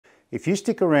If you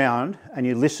stick around and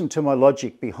you listen to my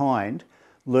logic behind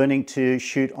learning to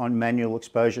shoot on manual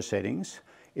exposure settings,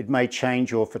 it may change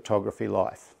your photography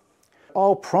life.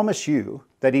 I'll promise you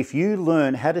that if you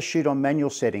learn how to shoot on manual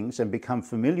settings and become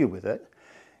familiar with it,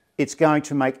 it's going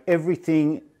to make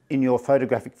everything in your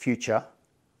photographic future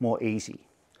more easy.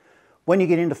 When you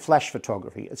get into flash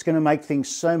photography, it's going to make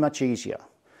things so much easier.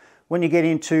 When you get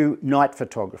into night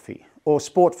photography or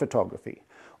sport photography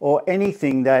or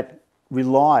anything that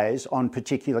relies on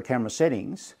particular camera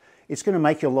settings, it's going to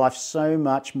make your life so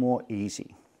much more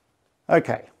easy.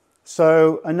 Okay,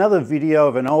 so another video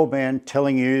of an old man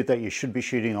telling you that you should be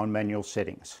shooting on manual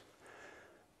settings.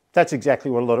 That's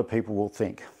exactly what a lot of people will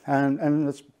think, and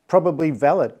it's probably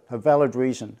a valid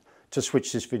reason to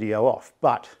switch this video off.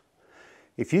 But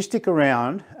if you stick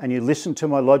around and you listen to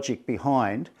my logic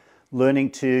behind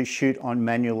learning to shoot on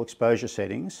manual exposure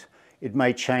settings, it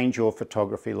may change your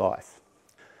photography life.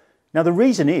 Now the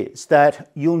reason is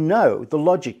that you'll know the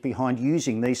logic behind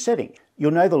using these settings.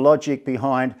 You'll know the logic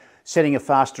behind setting a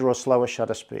faster or slower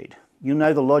shutter speed. You'll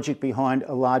know the logic behind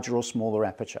a larger or smaller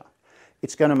aperture.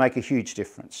 It's going to make a huge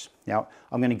difference. Now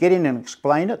I'm going to get in and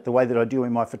explain it the way that I do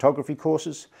in my photography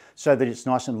courses so that it's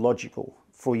nice and logical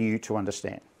for you to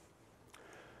understand.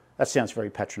 That sounds very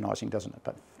patronizing, doesn't it?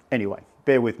 But anyway,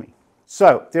 bear with me.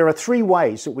 So there are three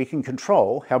ways that we can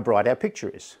control how bright our picture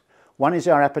is. One is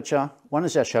our aperture, one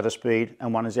is our shutter speed,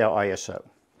 and one is our ISO.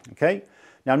 Okay?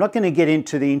 Now I'm not going to get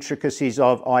into the intricacies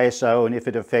of ISO and if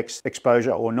it affects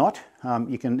exposure or not.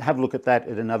 You can have a look at that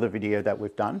in another video that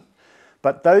we've done.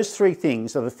 But those three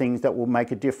things are the things that will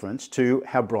make a difference to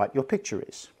how bright your picture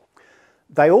is.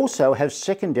 They also have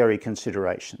secondary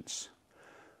considerations.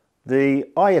 The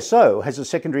ISO has a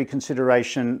secondary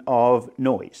consideration of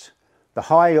noise. The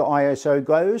higher your ISO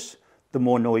goes, the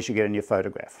more noise you get in your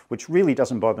photograph, which really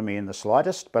doesn't bother me in the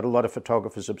slightest, but a lot of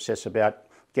photographers obsess about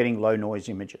getting low noise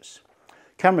images.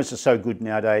 Cameras are so good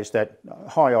nowadays that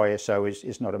high ISO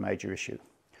is not a major issue.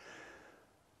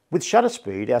 With shutter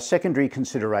speed, our secondary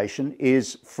consideration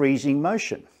is freezing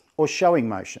motion or showing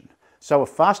motion. So a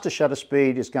faster shutter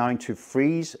speed is going to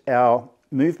freeze our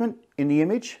movement in the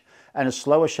image, and a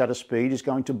slower shutter speed is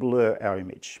going to blur our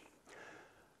image.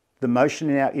 The motion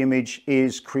in our image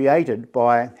is created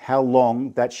by how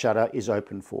long that shutter is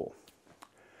open for.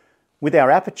 With our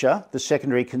aperture, the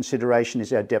secondary consideration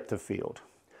is our depth of field.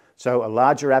 So a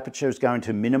larger aperture is going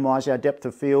to minimize our depth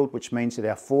of field, which means that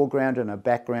our foreground and our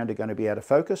background are going to be out of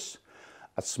focus.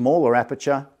 A smaller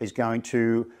aperture is going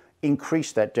to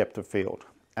increase that depth of field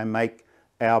and make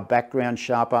our background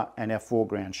sharper and our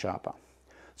foreground sharper.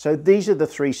 So these are the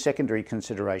three secondary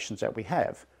considerations that we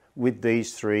have with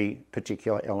these three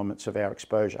particular elements of our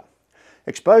exposure.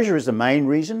 Exposure is the main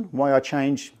reason why I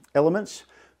change elements,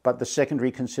 but the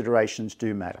secondary considerations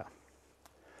do matter.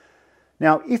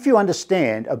 Now, if you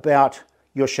understand about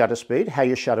your shutter speed, how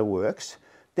your shutter works,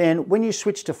 then when you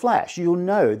switch to flash, you'll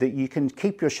know that you can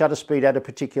keep your shutter speed at a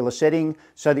particular setting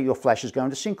so that your flash is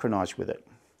going to synchronize with it.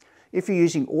 If you're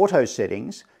using auto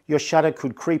settings, your shutter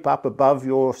could creep up above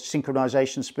your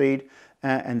synchronization speed,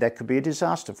 and that could be a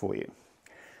disaster for you.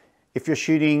 If you're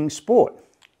shooting sport,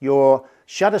 your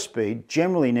shutter speed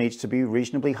generally needs to be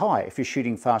reasonably high if you're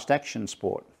shooting fast action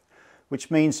sport, which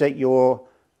means that your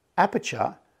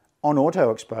aperture on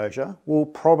auto exposure will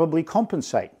probably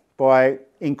compensate by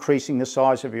increasing the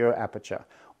size of your aperture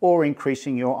or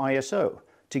increasing your ISO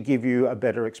to give you a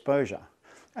better exposure.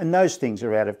 And those things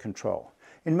are out of control.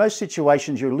 In most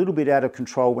situations, you're a little bit out of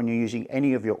control when you're using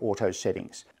any of your auto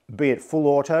settings, be it full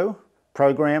auto,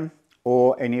 program,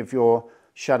 or any of your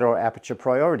shutter or aperture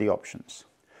priority options.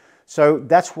 So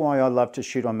that's why I love to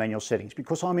shoot on manual settings,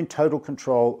 because I'm in total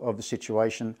control of the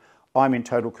situation. I'm in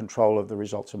total control of the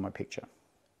results of my picture.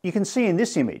 You can see in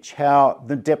this image how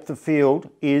the depth of field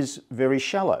is very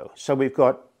shallow. So we've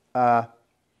got a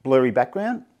blurry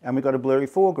background and we've got a blurry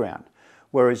foreground.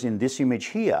 Whereas in this image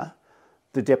here,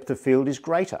 the depth of field is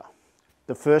greater.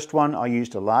 The first one I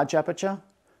used a large aperture,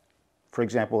 for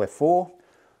example f4.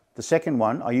 The second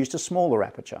one I used a smaller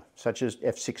aperture, such as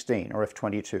f16 or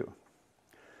f22.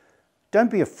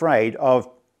 Don't be afraid of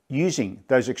using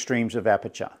those extremes of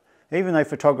aperture. Even though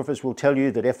photographers will tell you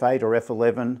that f8 or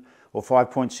f11 or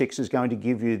 5.6 is going to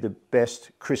give you the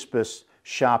best, crispest,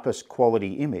 sharpest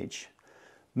quality image,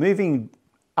 moving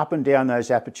up and down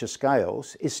those aperture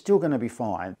scales is still going to be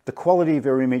fine. The quality of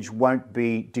your image won't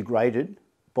be degraded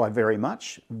by very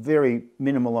much, very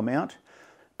minimal amount,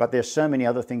 but there's so many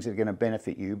other things that are going to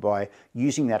benefit you by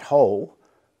using that whole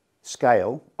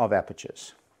scale of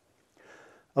apertures.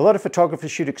 A lot of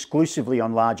photographers shoot exclusively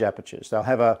on large apertures. They'll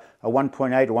have a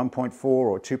 1.8 or 1.4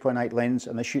 or 2.8 lens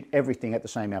and they shoot everything at the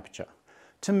same aperture.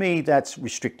 To me, that's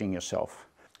restricting yourself.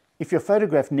 If your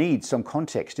photograph needs some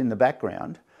context in the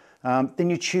background, then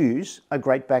you choose a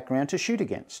great background to shoot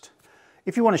against.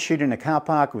 If you want to shoot in a car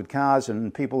park with cars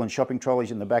and people and shopping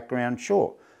trolleys in the background,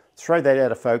 sure, throw that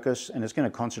out of focus and it's going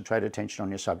to concentrate attention on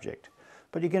your subject.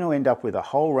 But you're going to end up with a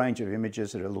whole range of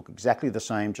images that look exactly the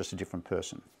same, just a different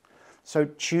person. So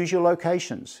choose your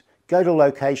locations. Go to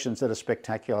locations that are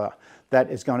spectacular,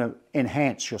 that is going to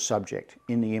enhance your subject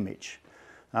in the image.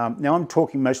 Now I'm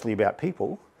talking mostly about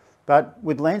people, but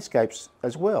with landscapes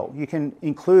as well. You can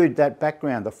include that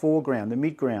background, the foreground, the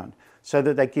midground, so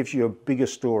that that gives you a bigger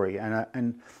story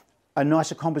and a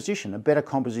nicer composition, a better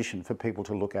composition for people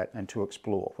to look at and to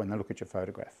explore when they look at your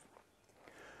photograph.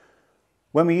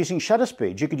 When we're using shutter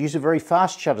speed, you could use a very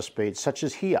fast shutter speed, such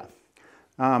as here,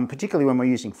 particularly when we're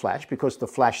using flash, because the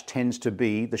flash tends to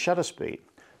be the shutter speed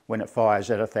when it fires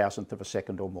at 1,000th of a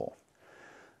second or more.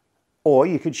 Or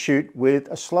you could shoot with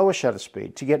a slower shutter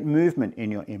speed to get movement in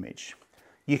your image.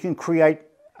 You can create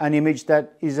an image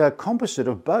that is a composite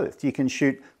of both. You can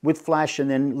shoot with flash and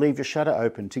then leave your shutter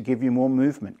open to give you more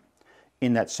movement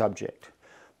in that subject.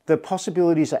 The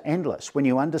possibilities are endless when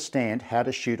you understand how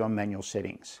to shoot on manual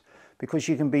settings, because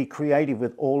you can be creative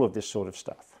with all of this sort of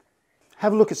stuff.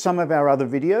 Have a look at some of our other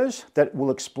videos that will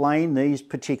explain these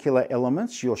particular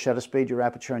elements, your shutter speed, your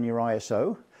aperture and your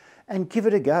ISO, and give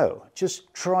it a go.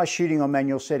 Just try shooting on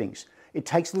manual settings. It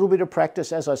takes a little bit of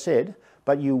practice, as I said,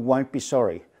 but you won't be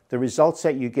sorry. The results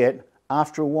that you get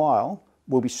after a while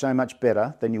will be so much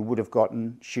better than you would have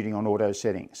gotten shooting on auto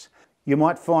settings. You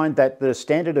might find that the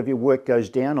standard of your work goes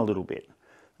down a little bit,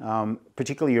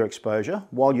 particularly your exposure,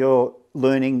 while you're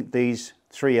learning these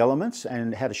three elements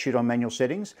and how to shoot on manual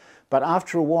settings. But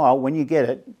after a while, when you get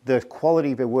it, the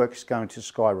quality of your work is going to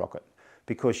skyrocket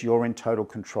because you're in total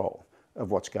control of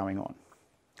what's going on.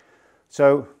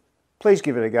 So please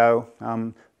give it a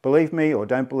go. Believe me or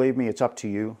don't believe me, it's up to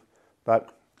you,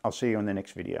 but I'll see you in the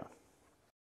next video.